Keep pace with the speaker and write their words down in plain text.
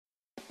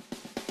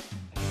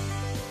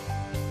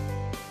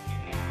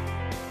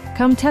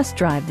Come test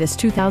drive this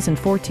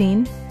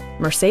 2014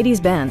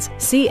 Mercedes-Benz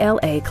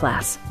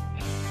CLA-Class.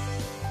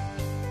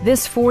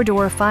 This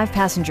four-door,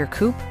 five-passenger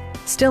coupe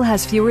still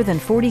has fewer than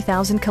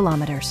 40,000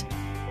 kilometers.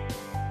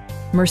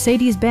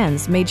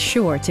 Mercedes-Benz made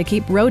sure to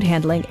keep road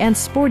handling and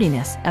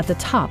sportiness at the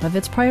top of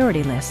its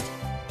priority list.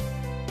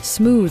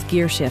 Smooth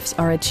gear shifts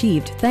are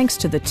achieved thanks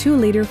to the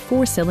 2-liter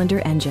four-cylinder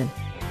engine.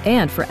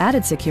 And for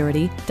added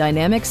security,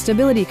 dynamic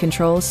stability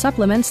control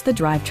supplements the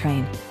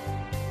drivetrain.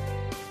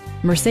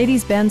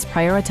 Mercedes-Benz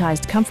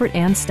prioritized comfort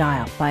and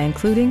style by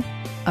including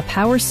a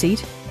power seat,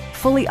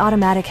 fully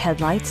automatic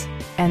headlights,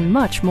 and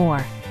much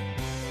more.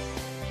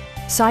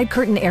 Side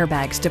curtain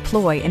airbags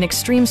deploy in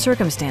extreme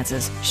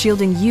circumstances,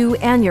 shielding you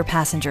and your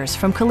passengers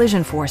from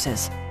collision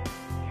forces.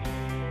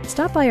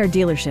 Stop by our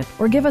dealership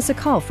or give us a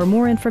call for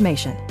more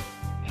information.